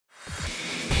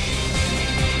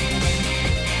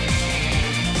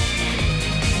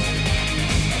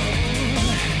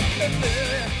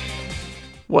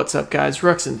What's up guys,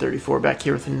 Ruxin34 back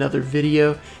here with another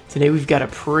video. Today we've got a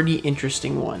pretty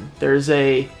interesting one. There's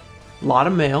a lot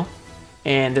of mail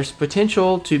and there's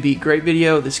potential to be a great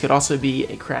video. This could also be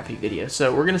a crappy video.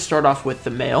 So we're going to start off with the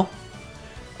mail.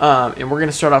 And we're going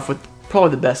to start off with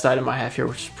probably the best item I have here,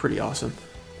 which is pretty awesome.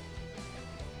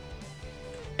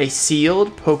 A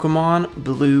sealed Pokemon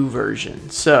Blue version.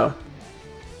 So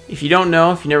if you don't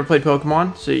know, if you never played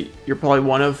Pokemon, so you're probably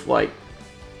one of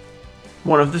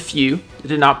the few that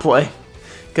did not play,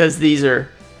 because these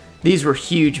were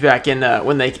huge back in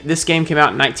when this game came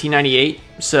out in 1998.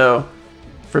 So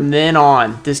from then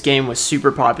on, this game was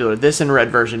super popular. This and Red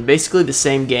version, basically the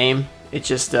same game. It's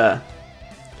just they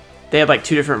had like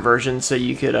two different versions, so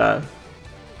you could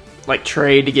like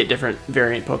trade to get different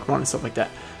variant Pokemon and stuff like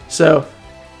that. So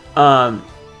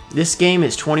this game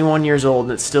is 21 years old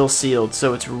and it's still sealed,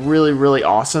 so it's really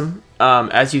awesome.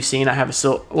 As you've seen, I have a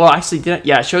I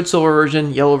showed silver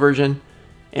version, yellow version,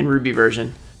 and ruby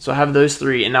version. So I have those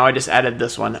three, and now I just added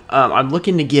this one. I'm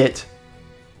looking to get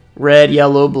red,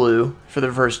 yellow, blue for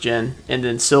the first gen, and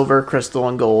then silver, crystal,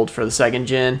 and gold for the second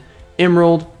gen,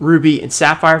 emerald, ruby, and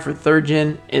sapphire for the third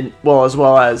gen, and as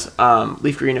well as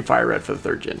leaf green and fire red for the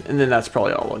third gen. And then that's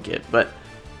probably all I'll get. But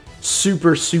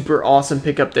super awesome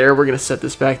pickup there. We're gonna set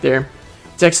this back there.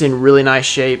 It's actually in really nice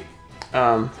shape.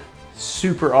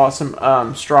 Super awesome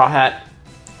straw hat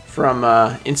from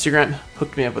Instagram.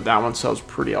 Hooked me up with that one, so that was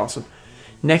pretty awesome.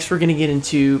 Next, we're going to get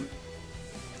into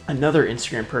another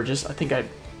Instagram purchase. I think I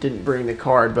didn't bring the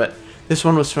card, but this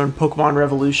one was from Pokemon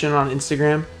Revolution on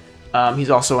Instagram. He's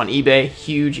also on eBay.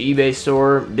 Huge eBay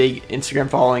store, big Instagram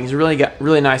following. He's a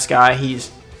really nice guy.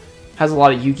 Has a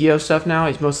lot of Yu-Gi-Oh stuff now.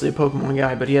 He's mostly a Pokemon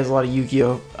guy, but he has a lot of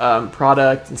Yu-Gi-Oh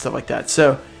product and stuff like that.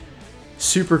 So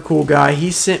super cool guy.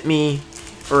 He sent me,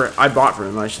 or I bought from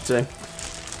him, I should say,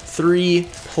 3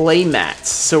 play mats.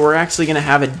 So we're actually going to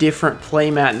have a different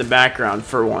play mat in the background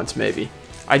for once, maybe.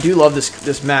 I do love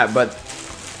this mat, but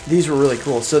these were really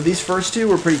cool. So these first two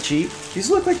were pretty cheap. These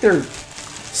look like they're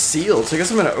sealed, so I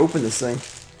guess I'm going to open this thing.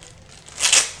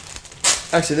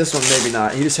 Actually, this one maybe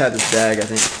not. He just had this bag, I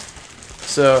think.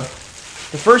 So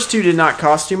the first two did not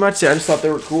cost too much. I just thought they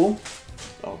were cool.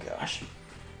 Oh gosh.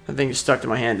 That thing just stuck to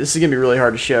my hand. This is going to be really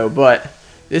hard to show, but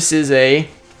this is a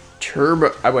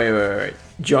Turbo... wait.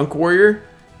 Junk Warrior?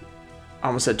 I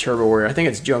almost said Turbo Warrior. I think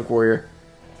it's Junk Warrior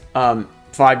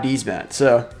 5Ds mat.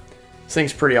 So this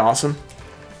thing's pretty awesome.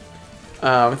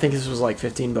 I think this was like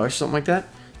 15 bucks or something like that.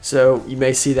 So you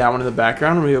may see that one in the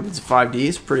background when we open some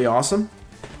 5Ds. Pretty awesome.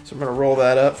 So I'm going to roll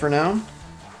that up for now.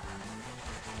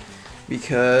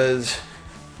 Because,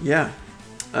 yeah,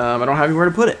 I don't have anywhere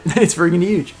to put it. It's freaking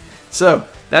huge. So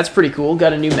that's pretty cool.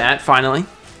 Got a new mat finally.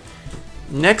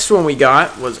 Next one we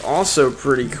got was also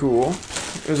pretty cool.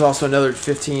 It was also another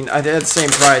 15. I had the same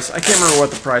price. I can't remember what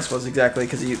the price was exactly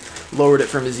because he lowered it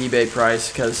from his eBay price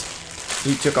because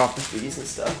he took off the fees and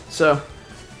stuff. So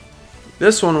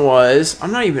this one was,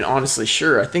 I'm not even honestly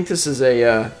sure. I think this is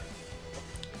a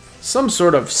some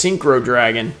sort of synchro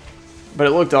dragon, but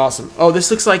it looked awesome. Oh,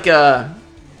 this looks like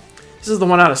this is the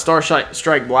one out of Star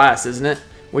Strike Blast, isn't it?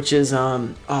 Which is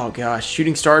oh gosh,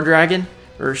 Shooting Star Dragon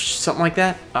or something like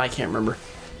that. I can't remember.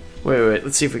 Wait.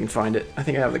 Let's see if we can find it. I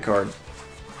think I have the card.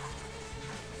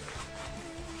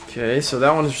 Okay, so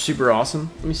that one is super awesome.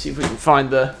 Let me see if we can find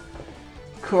the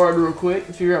card real quick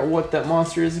and figure out what that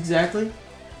monster is exactly.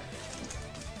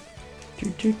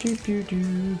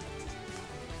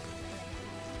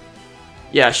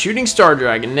 Yeah, Shooting Star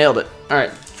Dragon. Nailed it.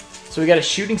 Alright, so we got a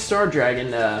Shooting Star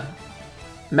Dragon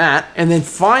mat. And then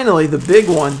finally, the big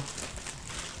one,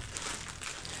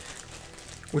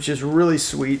 which is really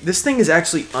sweet. This thing is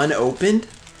actually unopened.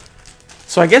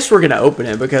 So I guess we're going to open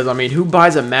it because, I mean, who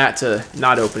buys a mat to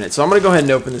not open it? So I'm going to go ahead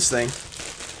and open this thing.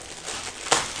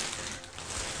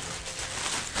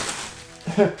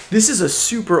 This is a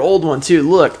super old one, too.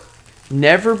 Look,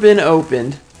 never been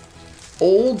opened.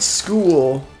 Old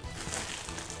school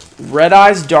Red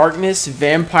Eyes Darkness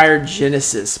Vampire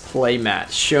Genesis playmat.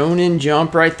 Shonen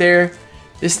Jump right there.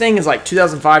 This thing is like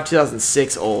 2005,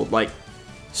 2006 old. Like,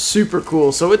 super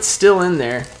cool. So it's still in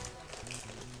there.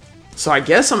 So I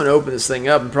guess I'm going to open this thing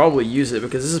up and probably use it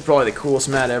because this is probably the coolest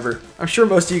mat ever. I'm sure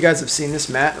most of you guys have seen this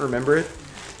mat and remember it.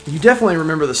 You definitely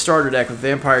remember the starter deck with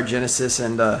Vampire Genesis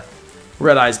and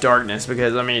Red Eyes Darkness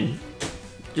because, I mean,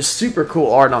 just super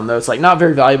cool art on those. Like, not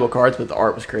very valuable cards, but the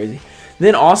art was crazy.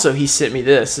 Then also, he sent me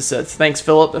this. It says, "Thanks,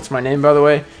 Philip." That's my name, by the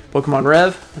way. Pokemon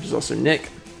Rev, which is also Nick.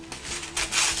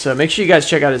 So make sure you guys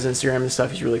check out his Instagram and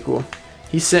stuff. He's really cool.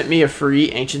 He sent me a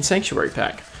free Ancient Sanctuary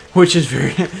pack. which is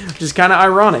kind of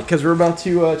ironic because we're about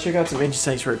to check out some Ancient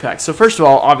Sanctuary packs. So first of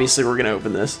all, obviously we're gonna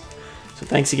open this. So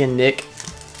thanks again, Nick.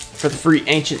 for the free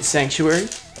Ancient Sanctuary.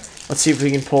 Let's see if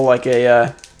we can pull like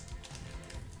a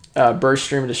Burst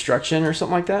Stream of Destruction or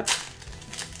something like that.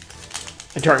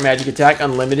 A Dark Magic Attack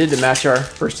Unlimited to match our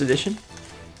first edition.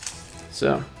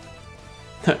 So,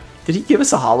 did he give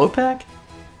us a holo pack?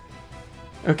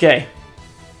 Okay.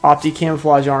 Opti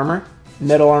Camouflage Armor,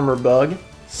 Metal Armor Bug,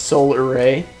 Soul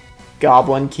Array,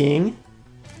 Goblin King.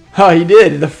 Oh, he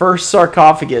did. The first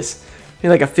Sarcophagus. Maybe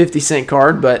like a 50-cent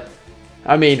card, but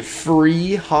I mean,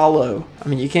 free holo. I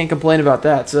mean, you can't complain about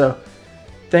that. So,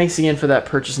 thanks again for that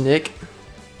purchase, Nick.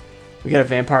 We got a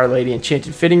Vampire Lady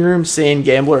Enchanted Fitting Room, Sand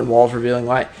Gambler, and Walls Revealing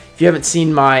Light. If you haven't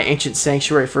seen my Ancient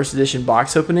Sanctuary First Edition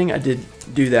box opening, I did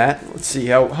do that. Let's see,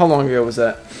 how long ago was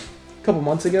that? A couple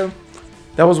months ago?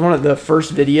 That was one of the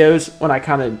first videos when I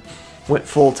kind of went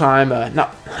full-time.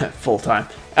 Not full-time.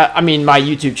 I mean, my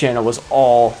YouTube channel was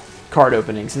all card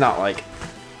openings, not like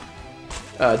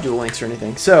Duel Links or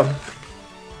anything. So,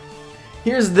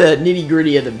 here's the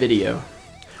nitty-gritty of the video.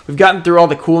 We've gotten through all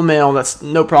the cool mail. That's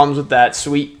no problems with that.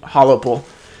 Sweet holo pull.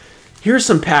 Here's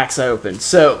some packs I opened.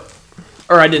 So,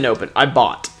 or I didn't open. I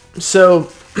bought.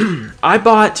 So, I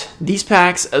bought these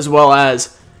packs as well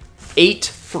as 8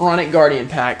 Pharaonic Guardian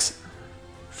packs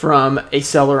from a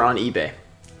seller on eBay.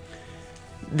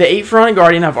 The 8 Pharaonic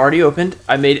Guardian I've already opened.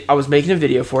 I was making a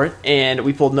video for it, and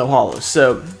we pulled no holos.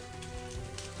 So,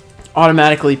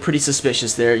 automatically pretty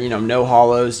suspicious there. You know, no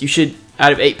holos. You should,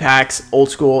 out of 8 packs, old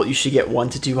school, you should get 1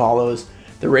 to 2 holos.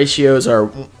 The ratios are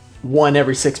 1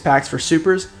 every 6 packs for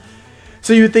supers.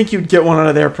 So you would think you'd get one out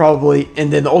of there probably.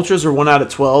 And then the ultras are 1 out of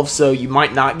 12, so you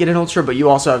might not get an ultra, but you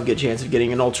also have a good chance of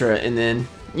getting an ultra. And then,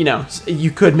 you know,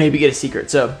 you could maybe get a secret.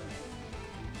 So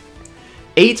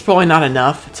 8's probably not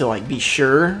enough to like be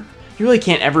sure. You really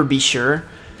can't ever be sure,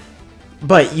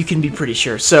 but you can be pretty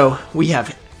sure. So we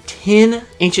have 10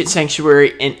 Ancient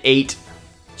Sanctuary and 8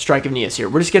 Strike of Neos here.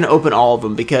 We're just going to open all of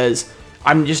them because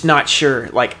I'm just not sure.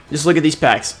 Like, just look at these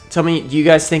packs. Tell me, do you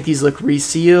guys think these look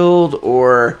resealed,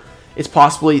 or it's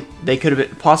possibly they could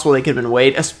have been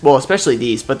weighed? Well, especially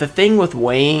these. But the thing with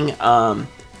weighing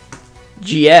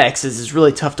GX is it's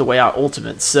really tough to weigh out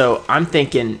Ultimates. So I'm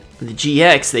thinking the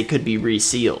GX, they could be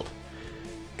resealed,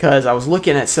 because I was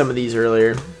looking at some of these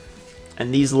earlier,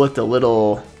 and these looked a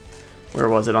little. Where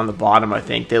was it? On the bottom, I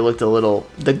think. They looked a little...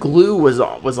 The glue was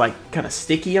like kind of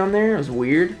sticky on there. It was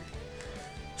weird.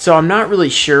 So I'm not really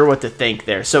sure what to think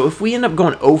there. So if we end up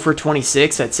going 0 for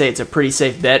 26, I'd say it's a pretty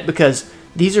safe bet, because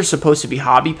these are supposed to be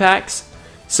hobby packs.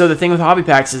 So the thing with hobby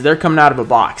packs is they're coming out of a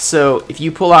box. So if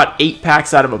you pull out 8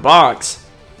 packs out of a box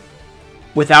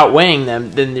without weighing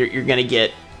them, then you're going to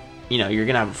get, you know, you're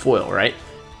going to have a foil, right?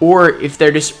 Or if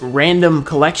they're just random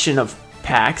collection of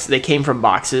packs, they came from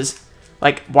boxes.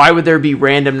 Like, why would there be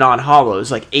random non-holos?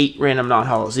 Like, 8 random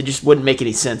non-holos. It just wouldn't make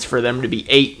any sense for them to be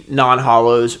 8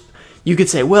 non-holos. You could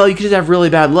say, well, you could just have really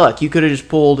bad luck. You could have just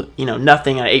pulled, you know,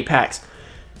 nothing out of 8 packs.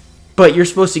 But you're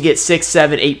supposed to get 6,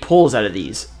 7, 8 pulls out of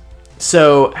these.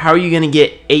 So, how are you going to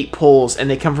get 8 pulls and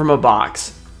they come from a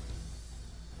box?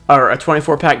 Or a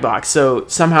 24-pack box. So,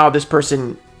 somehow this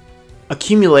person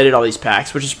accumulated all these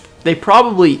packs, which is... They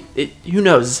probably... who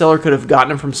knows? The seller could have gotten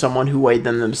them from someone who weighed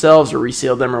them themselves or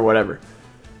resealed them or whatever.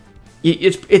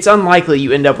 It's unlikely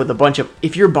you end up with a bunch of...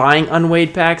 If you're buying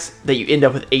unweighed packs, that you end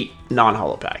up with 8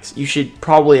 non-holo packs. You should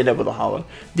probably end up with a holo.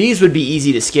 These would be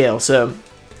easy to scale, so...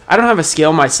 I don't have a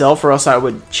scale myself, or else I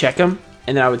would check them,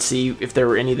 and then I would see if there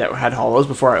were any that had holos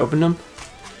before I opened them.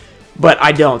 But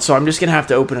I don't, so I'm just going to have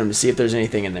to open them to see if there's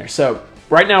anything in there. So,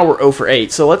 right now we're 0 for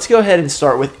 8. So, let's go ahead and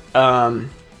start with...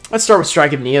 let's start with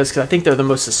Strike of Neos, because I think they're the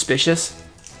most suspicious.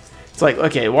 It's like,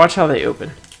 okay, watch how they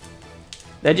open.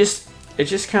 It's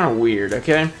just kind of weird,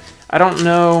 okay? I don't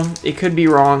know. It could be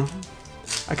wrong.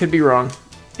 I could be wrong.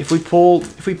 If we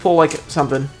pull like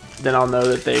something, then I'll know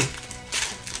that they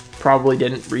probably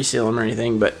didn't reseal them or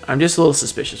anything, but I'm just a little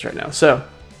suspicious right now. So,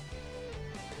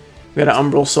 we got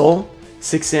an Umbral Soul,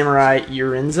 6 Samurai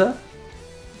Urinza,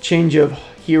 Change of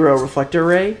Hero Reflector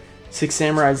Ray, 6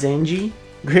 Samurai Zanji,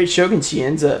 Great Shogun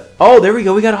Shienza. Oh, there we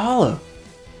go. We got a holo.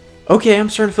 Okay, I'm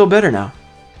starting to feel better now.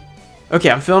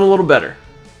 Okay, I'm feeling a little better.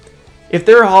 If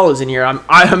there are holos in here,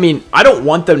 I mean, I don't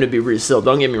want them to be resealed.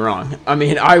 Don't get me wrong. I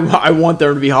mean, I want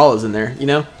there to be holos in there, you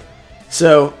know?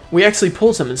 So, we actually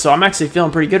pulled something, so I'm actually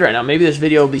feeling pretty good right now. Maybe this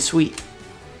video will be sweet.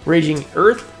 Raging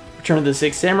Earth, Return of the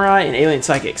Sixth Samurai, and Alien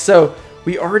Psychic. So,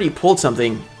 we already pulled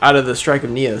something out of the Strike of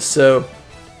Neos. So,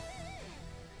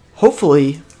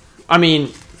 hopefully, I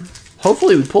mean...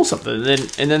 Hopefully we pull something,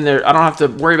 and then I don't have to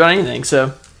worry about anything. So,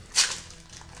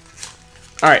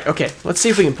 all right, okay. Let's see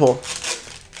if we can pull.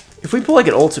 If we pull like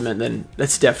an ultimate, then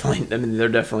that's definitely. I mean, they're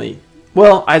definitely.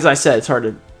 Well, as I said, it's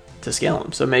hard to scale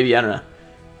them. So maybe I don't know.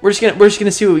 we're just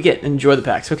gonna see what we get and enjoy the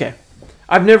packs. Okay.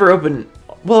 I've never opened.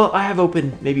 Well, I have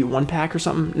opened maybe one pack or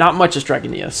something. Not much of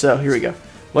Striking Neo. So here we go.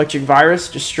 Electric Virus,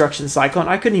 Destruction Cyclone.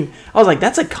 I couldn't even. I was like,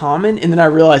 that's a common, and then I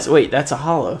realized, wait, that's a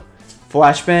holo.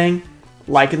 Flashbang,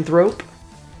 Lycanthrope,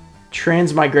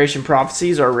 Transmigration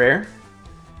Prophecies are rare.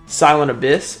 Silent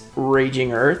Abyss,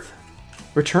 Raging Earth,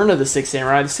 Return of the Six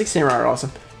Samurai. The Six Samurai are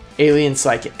awesome. Alien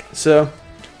Psychic. So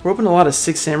we're opening a lot of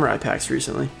Six Samurai packs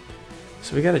recently.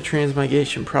 So we got a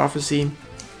Transmigration Prophecy.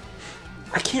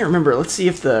 I can't remember. Let's see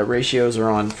if the ratios are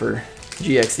on for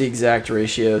GX, the exact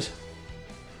ratios.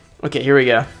 Okay, here we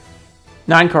go.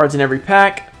 9 cards in every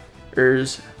pack.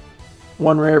 There's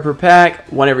 1 rare per pack.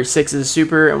 1 every 6 is a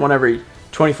super, and 1 every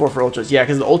 24 for ultras. Yeah,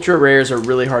 because the ultra rares are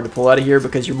really hard to pull out of here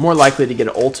because you're more likely to get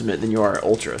an ultimate than you are an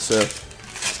ultra. So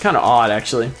it's kind of odd,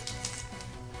 actually.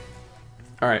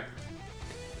 All right.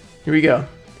 Here we go.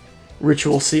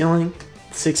 Ritual Ceiling.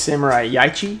 Six Samurai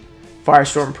Yaichi.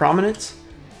 Firestorm Prominence.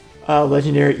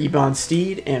 Legendary Ebon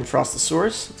Steed and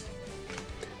Frostosaurus.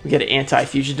 We get an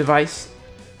Anti-Fusion Device,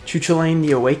 Chuchulain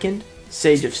the Awakened,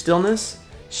 Sage of Stillness,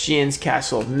 Xian's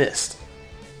Castle of Mist.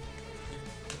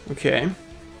 Okay.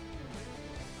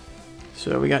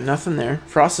 So we got nothing there.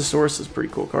 Frostosaurus is a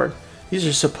pretty cool card. These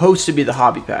are supposed to be the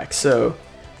hobby packs, so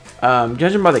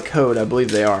judging by the code, I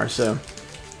believe they are. So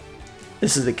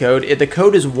this is the code. The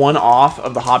code is 1 off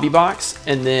of the hobby box,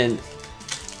 and then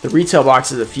the retail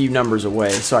box is a few numbers away,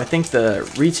 so I think the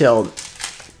retail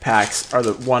packs are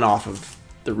the 1 off of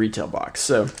the retail box.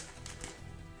 So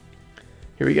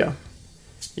here we go.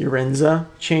 Urenza,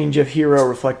 Change of Hero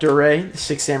Reflector Ray,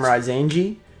 Six Samurai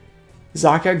Zanji,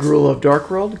 Zaka, Gruel of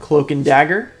Darkworld, Cloak and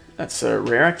Dagger. That's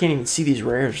rare. I can't even see these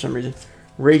rares for some reason.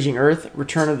 Raging Earth,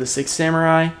 Return of the Six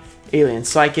Samurai, Alien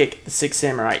Psychic, the Six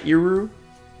Samurai Uru.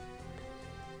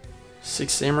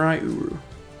 Six Samurai Uru.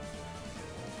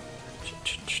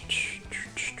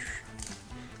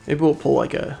 Maybe we'll pull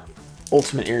like a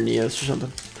Ultimate Air Neos or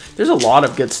something. There's a lot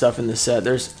of good stuff in this set.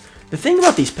 There's the thing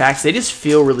about these packs, they just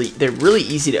feel they're really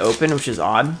easy to open, which is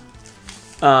odd.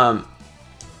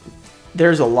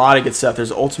 There's a lot of good stuff.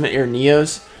 There's Ultimate Air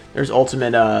Neos. There's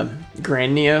Ultimate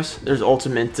Grand Neos. There's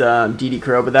Ultimate DD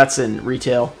Crow, but that's in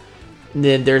retail. And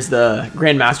then there's the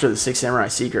Grandmaster of the Six Samurai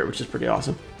Secret, which is pretty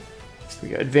awesome. We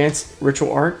got Advanced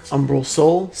Ritual Art, Umbral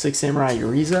Soul, Six Samurai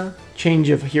Uriza, Change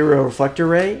of Hero Reflector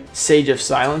Ray, Sage of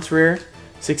Silence Rare,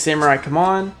 Six Samurai Come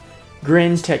On,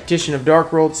 Grin, Tactician of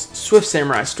Dark Worlds, Swift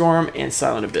Samurai Storm, and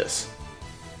Silent Abyss.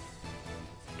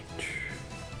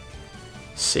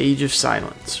 Sage of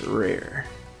Silence Rare.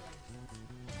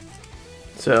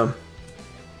 So,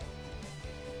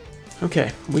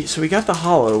 okay, so we got the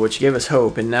holo, which gave us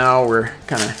hope, and now we're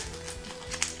kind of.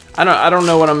 I don't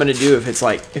know what I'm gonna do if it's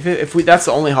like if that's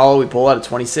the only holo we pull out of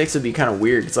 26. It'd be kind of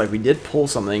weird. It's like we did pull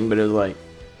something, but it was like,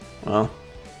 well,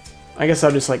 I guess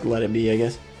I'll just like let it be. I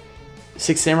guess.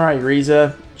 Six Samurai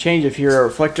Uriza, Change of Hero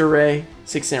Reflector Ray,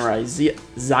 Six Samurai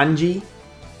Zanji,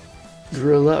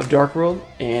 Gorilla of Dark World,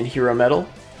 and Hero Metal,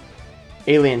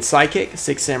 Alien Psychic,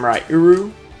 Six Samurai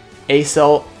Uru,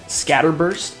 A-Cell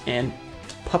Scatterburst, and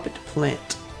Puppet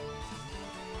Plant.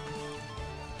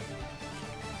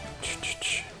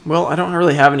 Well, I don't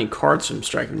really have any cards from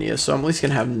Striking Neo, so I'm at least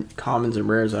going to have commons and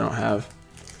rares I don't have.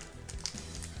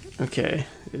 Okay,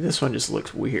 this one just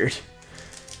looks weird.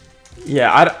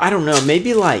 Yeah, I don't know.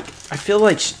 Maybe, like, I feel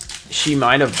like she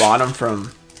might have bought them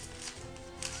from...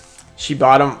 She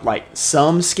bought them, like,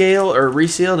 some scale or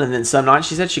resealed, and then some not.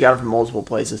 She said she got them from multiple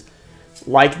places.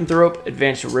 Lycanthrope,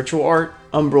 Advanced Ritual Art,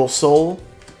 Umbral Soul,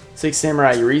 Six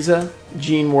Samurai Uriza,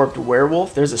 Gene Warped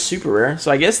Werewolf. There's a super rare, so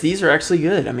I guess these are actually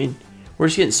good. I mean... We're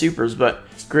just getting supers, but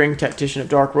Gring, Tactician of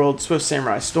Dark World, Swift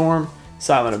Samurai Storm,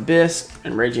 Silent Abyss,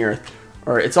 and Raging Earth.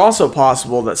 Or it's also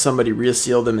possible that somebody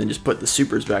resealed them and just put the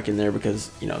supers back in there because,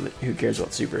 you know, who cares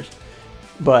about supers?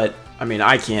 But, I mean,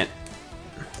 I can't.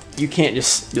 You can't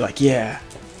just be like, yeah,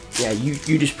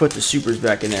 you just put the supers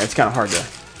back in there. It's kind of hard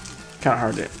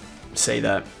to say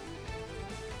that.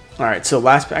 All right, so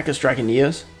last pack of Striking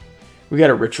Neos. We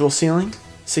got a Ritual Ceiling,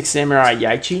 Six Samurai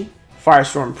Yaichi,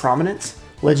 Firestorm Prominence,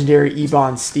 Legendary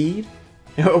Ebon Steed.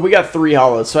 We got 3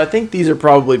 holos, so I think these are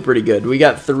probably pretty good. We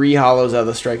got 3 holos out of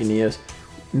the Striking Neos.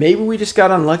 Maybe we just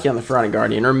got unlucky on the Pharaonic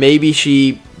Guardian, or maybe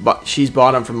she's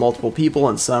bought them from multiple people,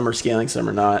 and some are scaling, some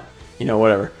are not. You know,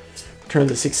 whatever. Return of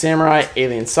the Six Samurai,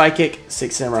 Alien Psychic,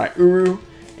 Six Samurai Uru,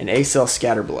 and A-Cell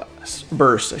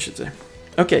Burst, I should say.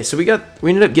 Okay, so we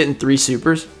ended up getting 3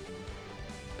 supers,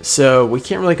 so we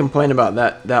can't really complain about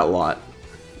that lot.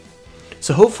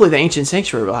 So hopefully the Ancient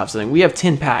Sanctuary will have something. We have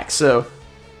 10 packs, so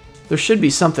there should be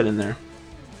something in there.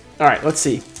 All right, let's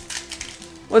see.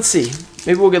 Let's see.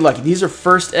 Maybe we'll get lucky. These are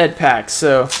first ed packs,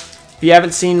 so If you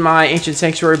haven't seen my Ancient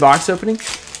Sanctuary box opening,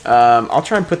 I'll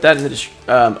try and put that in the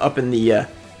up in the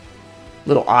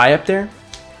little eye up there.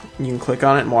 You can click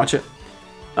on it and watch it.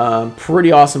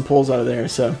 Pretty awesome pulls out of there.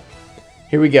 So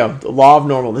here we go. The Law of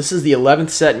Normal. This is the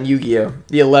 11th set in Yu-Gi-Oh!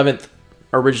 The 11th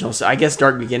original set. I guess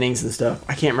Dark Beginnings and stuff.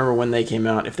 I can't remember when they came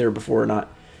out, if they were before or not.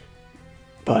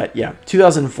 But yeah,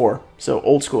 2004. So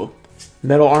old school.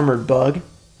 Metal Armored Bug.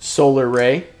 Solar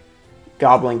Ray.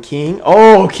 Goblin King.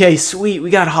 Oh, okay, sweet. We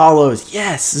got hollows.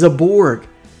 Yes, Zaborg.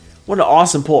 What an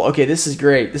awesome pull. Okay, this is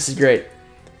great. This is great.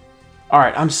 All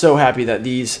right, I'm so happy that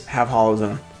these have hollows in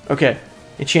them. Okay,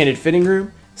 Enchanted Fitting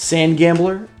Room, Sand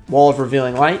Gambler, Wall of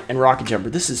Revealing Light, and Rocket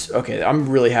Jumper. This is, okay, I'm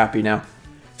really happy now.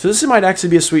 So this might actually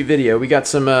be a sweet video. We got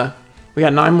some, we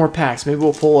got 9 more packs. Maybe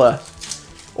we'll pull a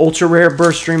Ultra Rare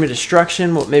Burst Stream of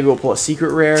Destruction. Maybe we'll pull a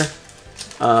Secret Rare.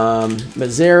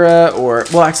 Mazera, or,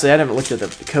 well, actually, I haven't looked at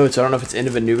the code, so I don't know if it's End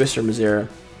of Anubis or Mazera.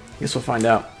 I guess we'll find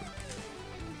out.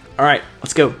 Alright,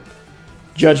 let's go.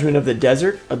 Judgment of the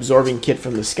Desert, Absorbing Kit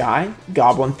from the Sky,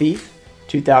 Goblin Thief,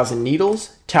 2,000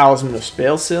 Needles, Talisman of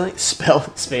Spell Sealing,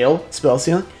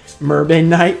 Mermaid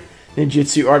Knight,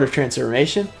 Ninjutsu Art of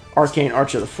Transformation, Arcane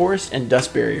Arch of the Forest, and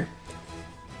Dust Barrier.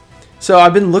 So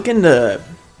I've been looking to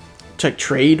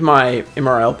trade my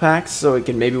MRL packs so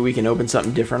maybe we can open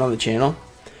something different on the channel.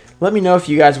 Let me know if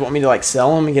you guys want me to like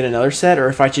sell them and get another set, or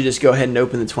if I should just go ahead and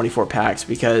open the 24 packs,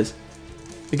 because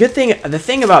the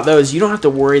thing about those, you don't have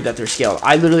to worry that they're scaled.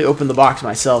 I literally opened the box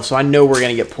myself, so I know we're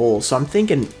gonna get pulls. So I'm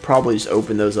thinking probably just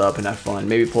open those up and have fun.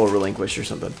 Maybe pull a Relinquish or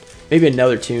something. Maybe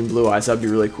another Toon Blue Eyes. That'd be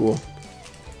really cool.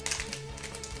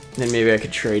 And then maybe I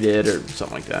could trade it or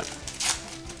something like that.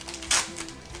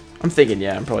 I'm thinking,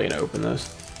 yeah, I'm probably gonna open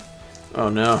those. Oh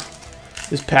no,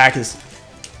 this pack is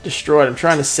destroyed. I'm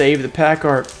trying to save the pack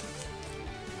art.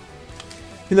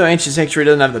 Even though Ancient Sanctuary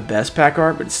doesn't have the best pack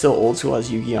art, but it's still old school,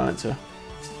 has Yugi on it. So,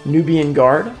 Nubian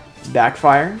Guard,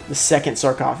 Backfire, the second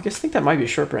Sarcophagus. I think that might be a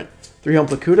short print. 3 Home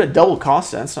Plakuta, double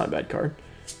Costa. That's not a bad card.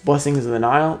 Blessings of the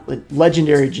Nile,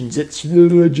 Legendary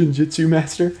Jinjitsu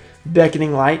Master,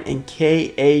 Beckoning Light, and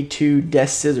KA2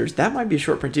 Death Scissors. That might be a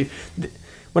short print too.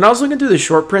 When I was looking through the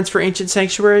short prints for Ancient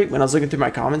Sanctuary, when I was looking through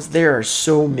my comments, there are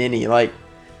so many. Like,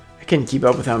 I couldn't keep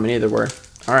up with how many there were.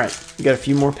 Alright, we got a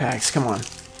few more packs. Come on.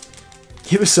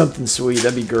 Give us something sweet.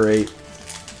 That'd be great.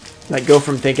 Like, go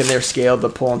from thinking they're scaled to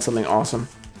pulling something awesome.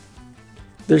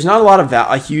 There's not a lot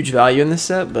of huge value in this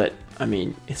set, but, I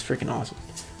mean, it's freaking awesome.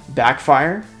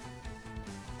 Backfire,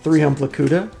 3 Home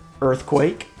Plakuta,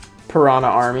 Earthquake, Piranha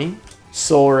Army,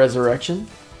 Soul Resurrection,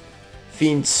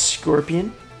 Fiend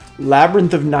Scorpion,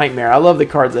 Labyrinth of Nightmare. I love the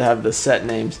cards that have the set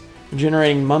names.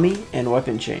 Generating Mummy and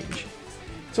Weapon Change.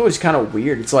 It's always kind of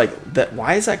weird. It's like, that.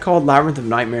 Why is that called Labyrinth of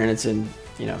Nightmare and it's in,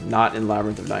 you know, not in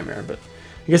Labyrinth of Nightmare? But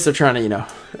I guess they're trying to, you know,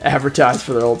 advertise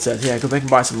for their old sets. Yeah, go back and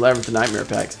buy some Labyrinth of Nightmare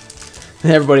packs.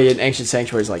 And everybody in Ancient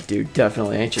Sanctuary is like, dude,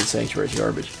 definitely Ancient Sanctuary is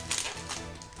garbage.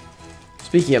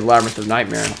 Speaking of Labyrinth of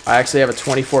Nightmare, I actually have a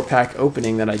 24 pack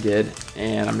opening that I did,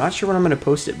 and I'm not sure when I'm going to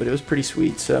post it, but it was pretty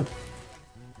sweet. So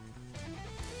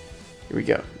here we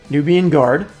go. Nubian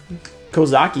Guard,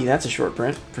 Kozaki, that's a short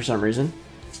print for some reason.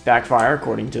 Backfire,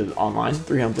 according to online.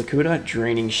 3 Home Plakuta,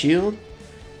 Draining Shield,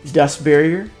 Dust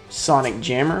Barrier, Sonic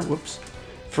Jammer, whoops,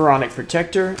 Pharaonic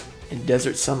Protector, and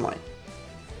Desert Sunlight.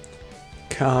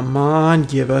 Come on,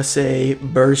 give us a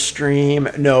Burst Stream.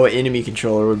 No, Enemy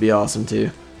Controller would be awesome too.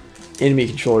 Enemy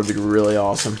Controller would be really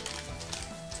awesome.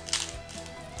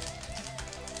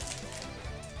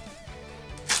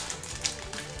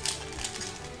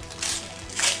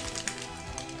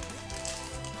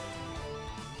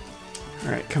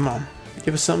 Alright, come on.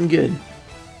 Give us something good.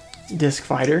 Disc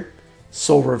Fighter,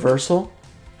 Soul Reversal,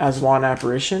 Aswan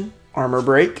Apparition, Armor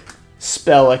Break,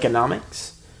 Spell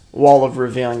Economics, Wall of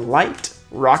Revealing Light,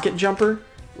 Rocket Jumper,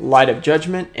 Light of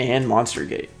Judgment, and Monster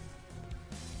Gate.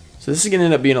 So this is going to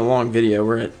end up being a long video.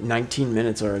 We're at 19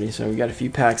 minutes already, so we got a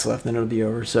few packs left, then it'll be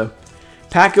over. So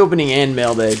pack opening and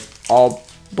mail day all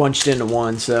bunched into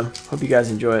one, so hope you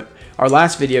guys enjoy it. Our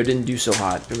last video didn't do so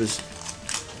hot. It was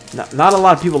not a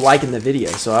lot of people liking the video,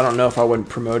 so I don't know if I wasn't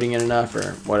promoting it enough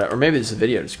or whatever. Or maybe this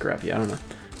video is crappy. I don't know.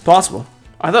 It's possible.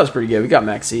 I thought it was pretty good. We got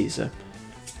Max C, so.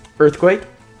 Earthquake,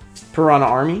 Piranha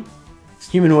Army,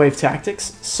 Human Wave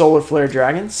Tactics, Solar Flare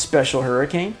Dragon, Special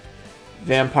Hurricane,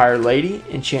 Vampire Lady,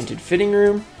 Enchanted Fitting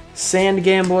Room, Sand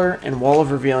Gambler, and Wall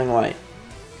of Revealing Light.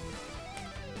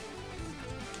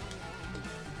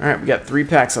 Alright, we got 3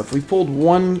 packs left. We pulled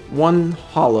one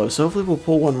hollow, so hopefully we'll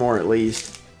pull one more at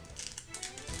least.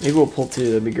 Maybe we'll pull 2,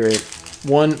 that'd be great.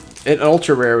 An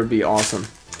ultra rare would be awesome.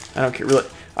 I don't care really.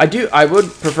 I would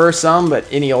prefer some, but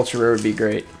any ultra rare would be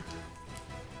great.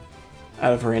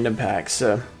 Out of random packs,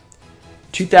 so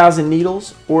 2,000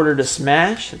 Needles, Order to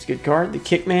Smash, that's a good card. The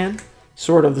Kickman,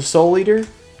 Sword of the Soul Eater,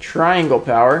 Triangle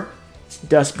Power,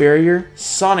 Dust Barrier,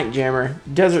 Sonic Jammer,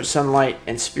 Desert Sunlight,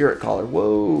 and Spirit Caller.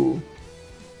 Whoa.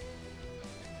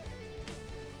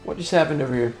 What just happened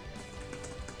over here?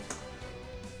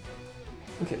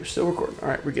 Okay, we're still recording.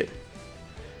 Alright, we're good.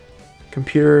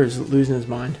 Computer is losing his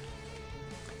mind.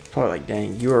 Probably like,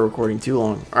 dang, you are recording too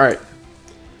long. Alright.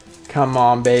 Come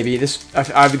on, baby. I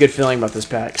have a good feeling about this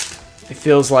pack. It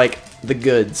feels like the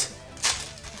goods.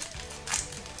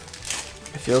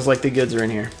 It feels like the goods are in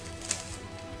here.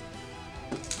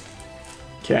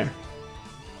 Okay.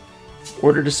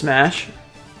 Order to Smash.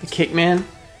 The Kickman.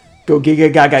 Go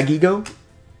Giga Gaga Gigo.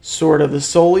 Sword of the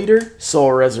Soul Eater.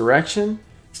 Soul Resurrection.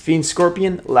 Fiend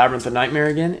Scorpion. Labyrinth of Nightmare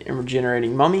again. And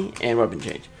Regenerating Mummy. And Weapon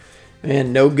Change.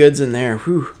 Man, no goods in there.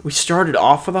 Whew. We started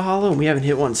off with a holo and we haven't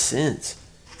hit one since.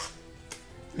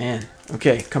 Man.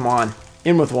 Okay, come on.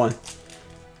 In with one.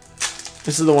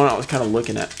 This is the one I was kind of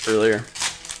looking at earlier.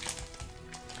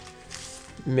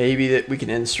 Maybe that we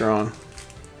can end strong.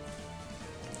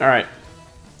 Alright.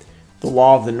 The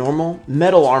Law of the Normal.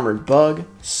 Metal Armored Bug.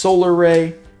 Solar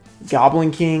Ray.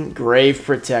 Goblin King. Grave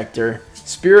Protector.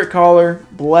 Spirit Caller.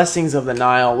 Blessings of the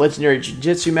Nile. Legendary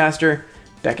Jiu-Jitsu Master.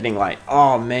 Beckoning Light.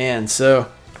 Oh man,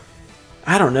 so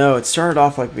I don't know. It started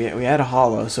off like we had a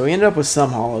holo, so we ended up with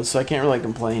some holos, so I can't really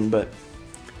complain, but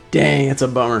dang, it's a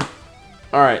bummer.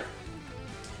 Alright.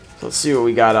 So let's see what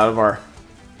we got out of our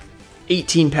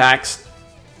 18 packs.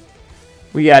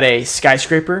 We got a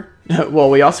Skyscraper.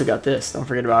 Well, we also got this. Don't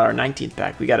forget about our 19th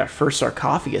pack. We got a First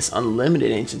Sarcophagus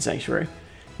Unlimited Ancient Sanctuary.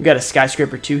 We got a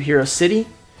Skyscraper 2 Hero City.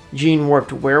 Gene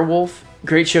Warped Werewolf.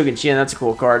 Great Shogun Chien, that's a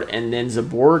cool card. And then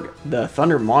Zaborg, the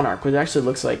Thunder Monarch, which actually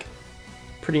looks like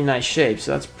pretty nice shape.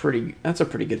 So that's a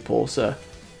pretty good pull. So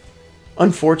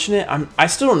unfortunate. I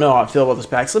still don't know how I feel about this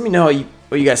pack. So let me know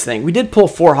what you guys think. We did pull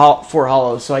four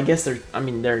holos, so I guess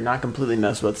they're not completely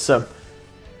messed with. So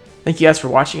thank you guys for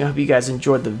watching. I hope you guys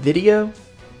enjoyed the video.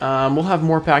 We'll have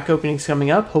more pack openings coming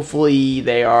up. Hopefully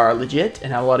they are legit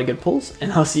and have a lot of good pulls.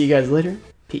 And I'll see you guys later.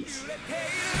 Peace. "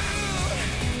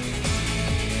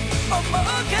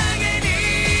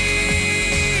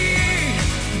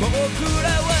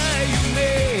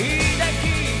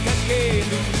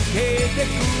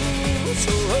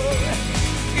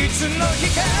いつの日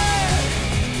か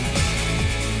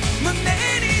胸